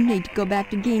 Maybe you need to go back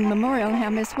to Geen Memorial and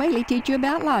have Miss Whaley teach you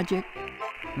about logic.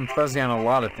 I'm fuzzy on a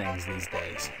lot of things these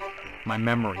days. My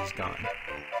memory's gone.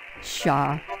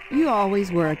 Pshaw, you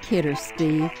always were a kidder,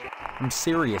 Steve. I'm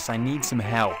serious, I need some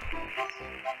help.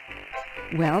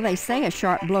 Well, they say a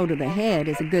sharp blow to the head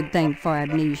is a good thing for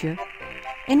amnesia,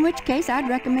 in which case I'd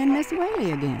recommend Miss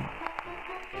Whaley again.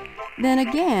 Then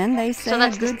again, they say So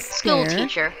that's a good the school scare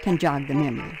teacher. can jog the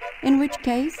memory, in which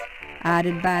case I'd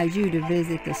advise you to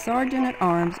visit the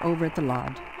Sergeant-at-Arms over at the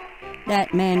lodge.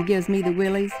 That man gives me the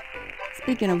willies.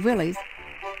 Speaking of willies,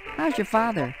 how's your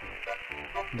father?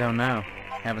 Don't know.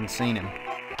 Haven't seen him.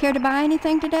 Care to buy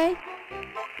anything today?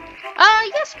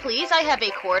 Yes, please. I have a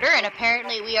quarter, and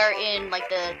apparently we are in, like,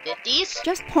 the 50s.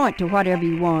 Just point to whatever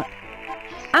you want.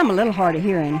 I'm a little hard of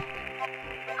hearing.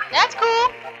 That's cool.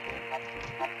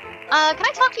 Can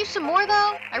I talk to you some more,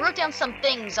 though? I wrote down some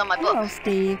things on my book. Hello,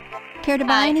 Steve. Care to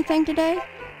buy Hi. anything today?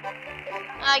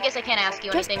 I guess I can't ask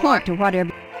you Just anything more. point to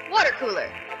whatever. Water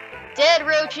cooler. Dead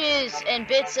roaches and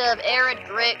bits of arid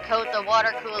grit coat the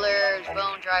water cooler's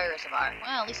bone dry reservoir.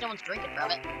 Well, at least no one's drinking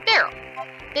from it. Barrel.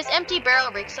 This empty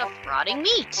barrel reeks of rotting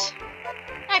meat.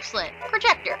 Excellent.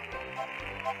 Projector.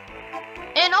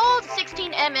 An old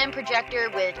 16mm projector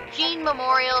with Geen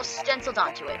Memorial stenciled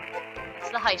onto it. It's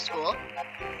the high school.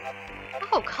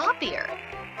 Oh, copier.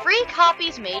 Free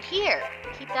copies made here.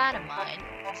 Keep that in mind.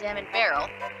 Examine barrel.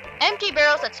 Empty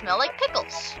barrels that smell like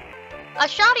pickles. A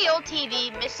shoddy old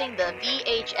TV missing the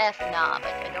VHF knob.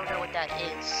 I don't know what that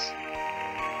is.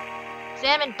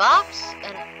 Examine box.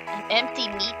 An empty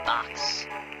meat box.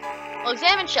 Well,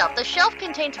 examine shelf. The shelf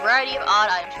contains a variety of odd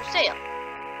items for sale.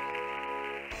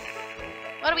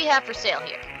 What do we have for sale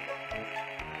here?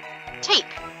 Tape.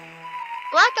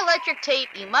 Black electric tape.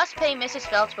 You must pay Mrs.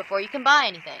 Phelps before you can buy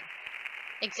anything.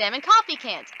 Examine coffee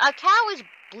cans. A cow is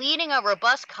bleeding a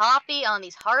robust coffee on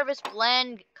these Harvest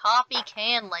Blend coffee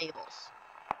can labels.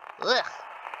 Ugh.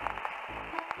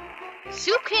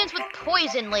 Soup cans with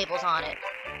poison labels on it.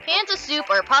 Cans of soup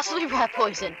or possibly rat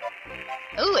poison.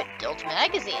 Ooh, adult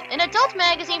magazine. An adult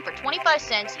magazine for 25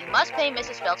 cents. You must pay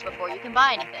Mrs. Phelps before you can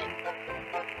buy anything.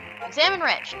 Examine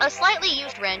wrench. A slightly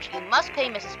used wrench. You must pay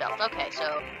Mrs. Phelps. Okay,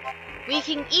 so we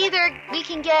can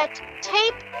get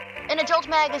tape, an adult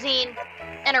magazine,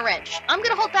 and a wrench. I'm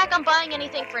gonna hold back on buying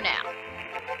anything for now.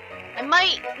 I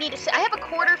might need to. I have a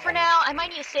quarter for now. I might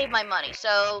need to save my money.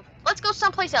 So let's go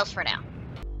someplace else for now.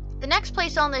 The next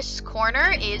place on this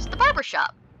corner is the barber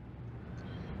shop.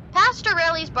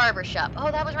 Pastorelli's barber shop.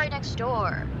 Oh, that was right next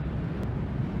door.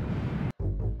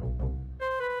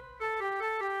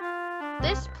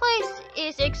 This place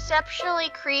is exceptionally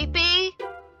creepy.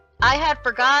 I had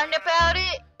forgotten about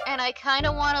it, and I kind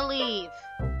of want to leave.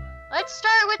 Let's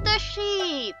start with the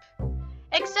sheep.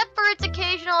 Except for its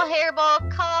occasional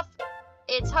hairball cough,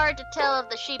 it's hard to tell if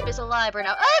the sheep is alive or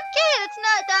not. Okay, that's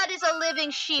not. That is a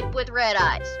living sheep with red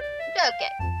eyes.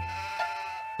 Okay.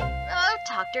 Oh,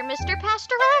 talk to Mr.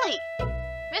 Pastorelli.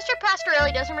 Mr.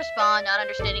 Pastorelli doesn't respond, not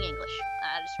understanding English.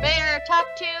 Despair, talk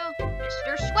to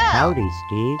Mr. Swell. Howdy,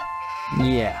 Steve.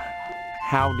 Yeah.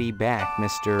 Howdy back,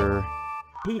 Mr.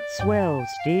 Pete Swell,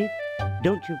 Steve.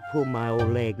 Don't you pull my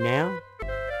old leg now.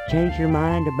 Change your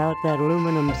mind about that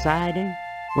aluminum siding?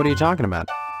 What are you talking about?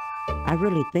 I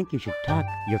really think you should talk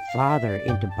your father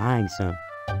into buying some.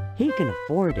 He can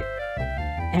afford it.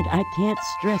 And I can't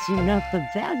stress enough the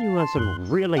value of some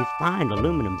really fine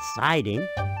aluminum siding.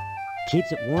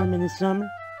 Keeps it warm in the summer,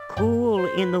 cool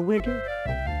in the winter,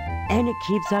 and it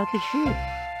keeps out the sheep.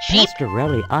 Sheep?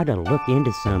 Pastorelli ought to look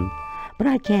into some, but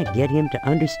I can't get him to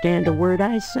understand a word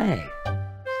I say.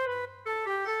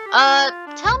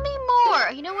 Tell me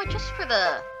more. You know what, just for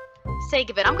the sake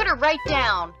of it, I'm gonna write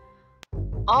down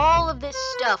all of this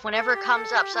stuff whenever it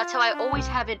comes up, so that's how I always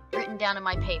have it written down in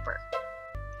my paper.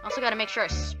 Also gotta make sure I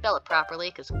spell it properly,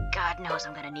 because God knows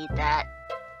I'm gonna need that.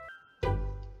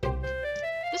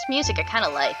 This music I kinda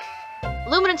like.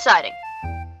 Aluminum siding.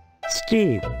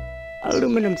 Steve,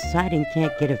 aluminum siding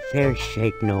can't get a fair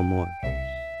shake no more.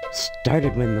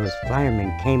 Started when those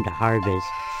firemen came to harvest,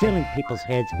 filling people's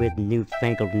heads with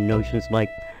newfangled notions like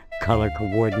color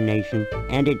coordination,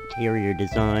 and interior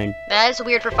design. That is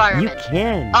weird for firemen. You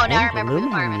can Oh, now I paint remember who the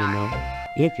aluminum, firemen you are.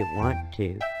 know, if you want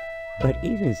to. But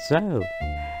even so,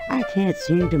 I can't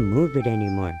seem to move it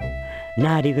anymore.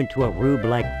 Not even to a rube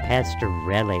like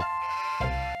Pastorelli.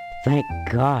 Thank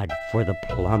God for the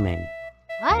plumbing.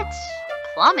 What?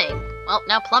 Plumbing? Well,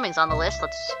 now plumbing's on the list.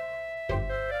 Let's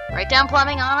write down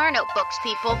plumbing on our notebooks,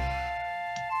 people.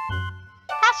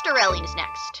 Pastorelli is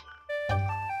next.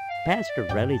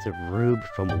 Pastorelli's a rube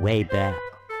from way back.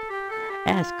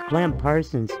 Ask Clem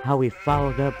Parsons how he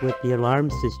followed up with the alarm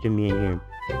system in here.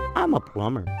 I'm a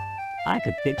plumber. I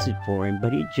could fix it for him,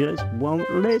 but he just won't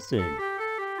listen.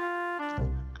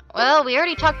 Well, we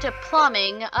already talked to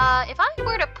plumbing. If I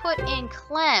were to put in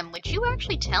Clem, would you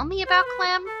actually tell me about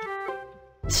Clem?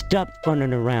 Stop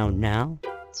funning around now.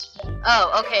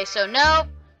 Oh, okay, so no.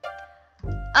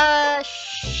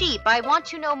 Sheep, I want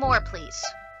to know more, please.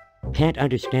 Can't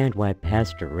understand why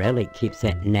Pastorelli keeps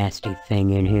that nasty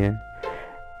thing in here.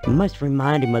 Must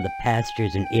remind him of the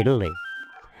pastures in Italy.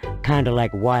 Kinda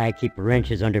like why I keep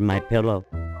wrenches under my pillow,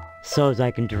 so's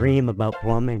I can dream about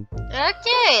plumbing.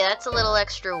 Okay, that's a little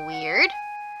extra weird.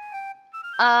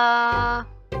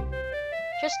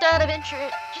 Just out of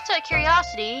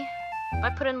curiosity, if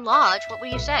I put in lodge, what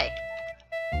would you say?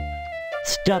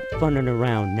 Stop funning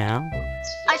around now.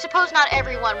 I suppose not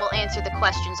everyone will answer the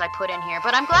questions I put in here,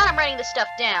 but I'm glad I'm writing this stuff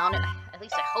down. At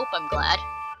least I hope I'm glad.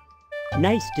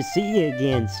 Nice to see you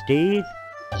again, Steve.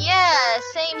 Yeah,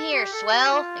 same here,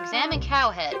 swell. Examine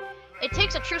cowhead. It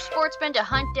takes a true sportsman to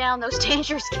hunt down those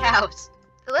dangerous cows.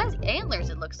 Who has antlers,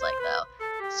 it looks like, though.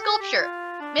 Sculpture.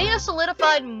 Made of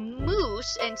solidified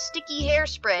mousse and sticky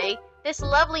hairspray, this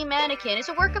lovely mannequin is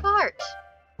a work of art.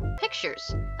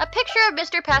 Pictures. A picture of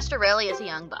Mr. Pastorelli as a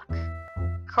young buck.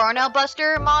 Colonel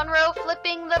Buster Monroe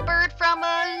flipping the bird from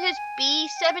his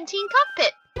B-17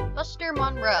 cockpit. Buster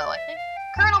Monroe, I think.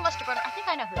 Colonel Buster Monroe, I think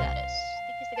I know who that is. I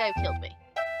think he's the guy who killed me.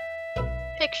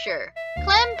 Picture.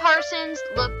 Clem Parsons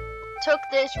took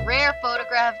this rare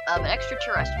photograph of an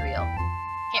extraterrestrial.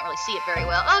 Can't really see it very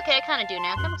well. Okay, I kind of do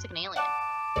now. That looks like an alien.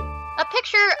 A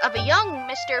picture of a young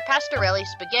Mr. Pastorelli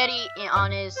spaghetti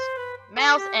on his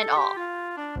mouth and all.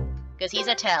 Because he's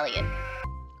Italian.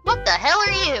 What the hell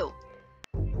are you?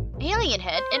 Alien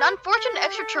head, an unfortunate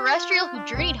extraterrestrial who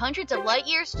journeyed hundreds of light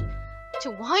years to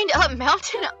wind up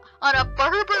mountain on a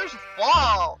barber's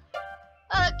wall.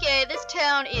 Okay, this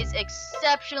town is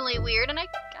exceptionally weird, and I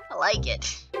kinda like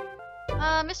it.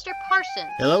 Mr.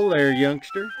 Parsons. Hello there,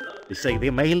 youngster. You see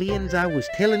them aliens I was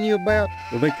telling you about?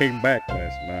 Well, they came back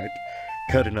last night.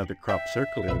 Cut another crop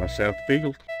circle in my south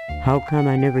field. How come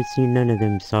I never seen none of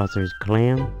them saucers,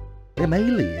 Clem? Them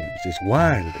aliens is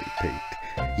wily, Pete.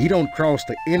 You don't cross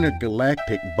the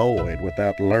intergalactic void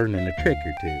without learning a trick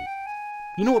or two.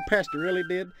 You know what Pastorelli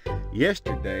did?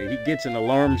 Yesterday, he gets an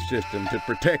alarm system to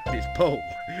protect his pole.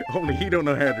 Only he don't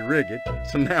know how to rig it,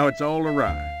 so now it's all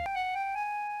awry.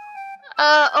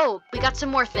 Oh, we got some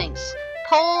more things.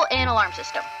 Pole and alarm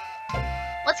system.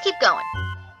 Let's keep going.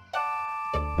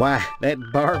 Why, that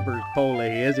barber's pole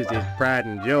of his is his pride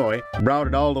and joy. Brought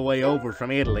it all the way over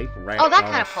from Italy. Oh, that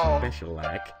kind of pole. Special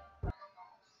like.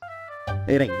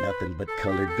 It ain't nothing but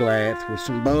colored glass with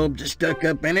some bulbs stuck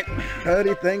up in it. But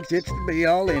he thinks it's the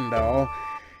be-all, end-all.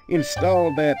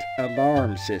 Installed that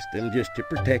alarm system just to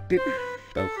protect it.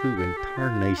 Though who in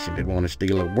tarnation would want to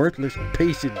steal a worthless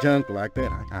piece of junk like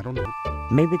that? I don't know.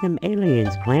 Maybe them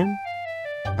aliens, Clem?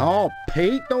 Oh,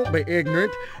 Pete, don't be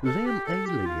ignorant. Them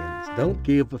aliens don't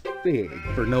give a fig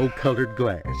for no colored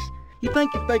glass. You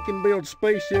think if they can build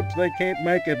spaceships, they can't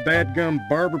make a dadgum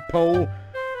barber pole?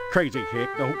 Crazy hick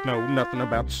don't know nothing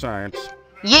about science.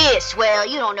 Yes, well,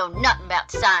 you don't know nothing about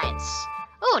science.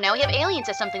 Oh, now we have aliens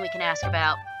as something we can ask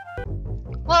about.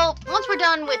 Well, once we're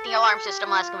done with the alarm system,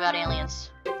 I'll ask about aliens.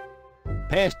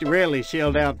 Pastorelli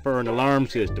shelled out for an alarm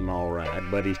system, all right,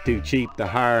 but he's too cheap to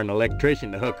hire an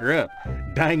electrician to hook her up.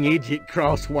 Dang idiot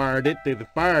cross-wired it to the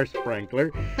fire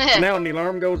sprinkler. Now when the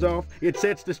alarm goes off, it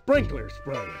sets the sprinkler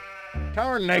spraying.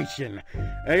 Tarnation!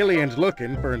 Aliens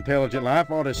looking for intelligent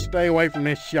life ought to stay away from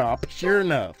this shop, sure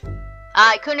enough.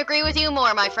 I couldn't agree with you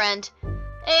more, my friend.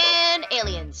 And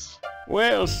aliens.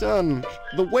 Well, son,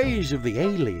 the ways of the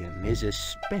alien is a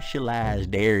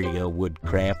specialized area of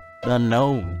woodcraft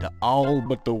unknown to all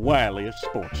but the wiliest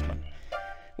sportsmen.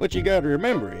 What you gotta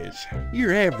remember is,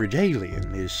 your average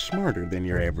alien is smarter than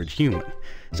your average human.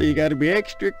 So you gotta be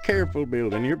extra careful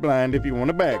building your blind if you want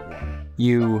to bag one.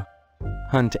 You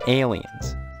hunt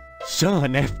aliens.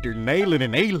 Son, after nailing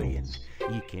an alien,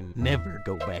 you can never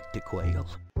go back to quail.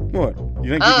 What?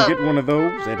 You think you can get one of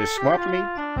those at a swap meet?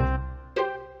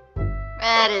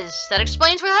 That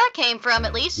explains where that came from,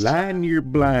 at least. Line your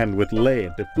blind with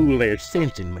lead to fool their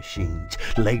sensing machines.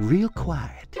 Lay real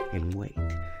quiet and wait.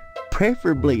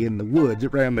 Preferably in the woods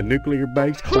around the nuclear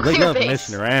base. Well, they Nuclear love base.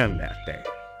 messing around out there.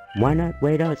 Why not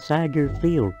wait outside your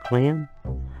field, Clem?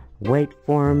 Wait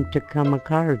for 'em to come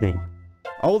a-carving.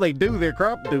 Oh, they do their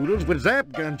crop doodles with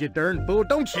zap guns, you darn fool.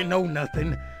 Don't you know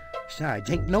nothing? Besides,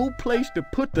 ain't no place to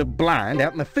put the blind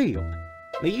out in the field.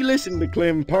 Now, you listen to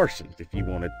Clem Parsons if you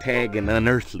want to tag an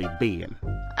unearthly being.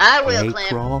 I will, They Clem.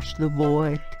 cross the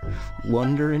void,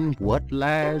 wondering what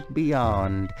lies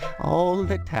beyond, all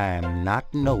the time not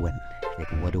knowing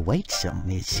that what awaits them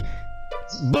is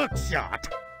buckshot.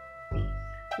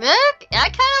 Look, I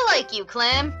kinda like you,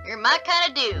 Clem. You're my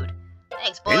kinda dude.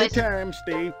 Thanks, boys. Anytime,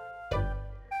 Steve.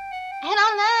 And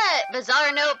on that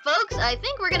bizarre note, folks, I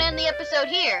think we're gonna end the episode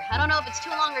here. I don't know if it's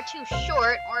too long or too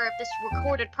short, or if this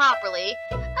recorded properly.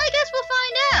 I guess we'll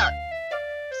find out.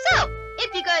 So,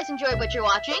 if you guys enjoyed what you're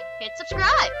watching, hit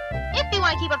subscribe. If you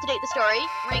want to keep up to date with the story,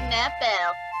 ring that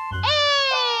bell.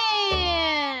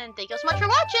 And thank you so much for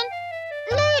watching.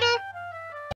 Later!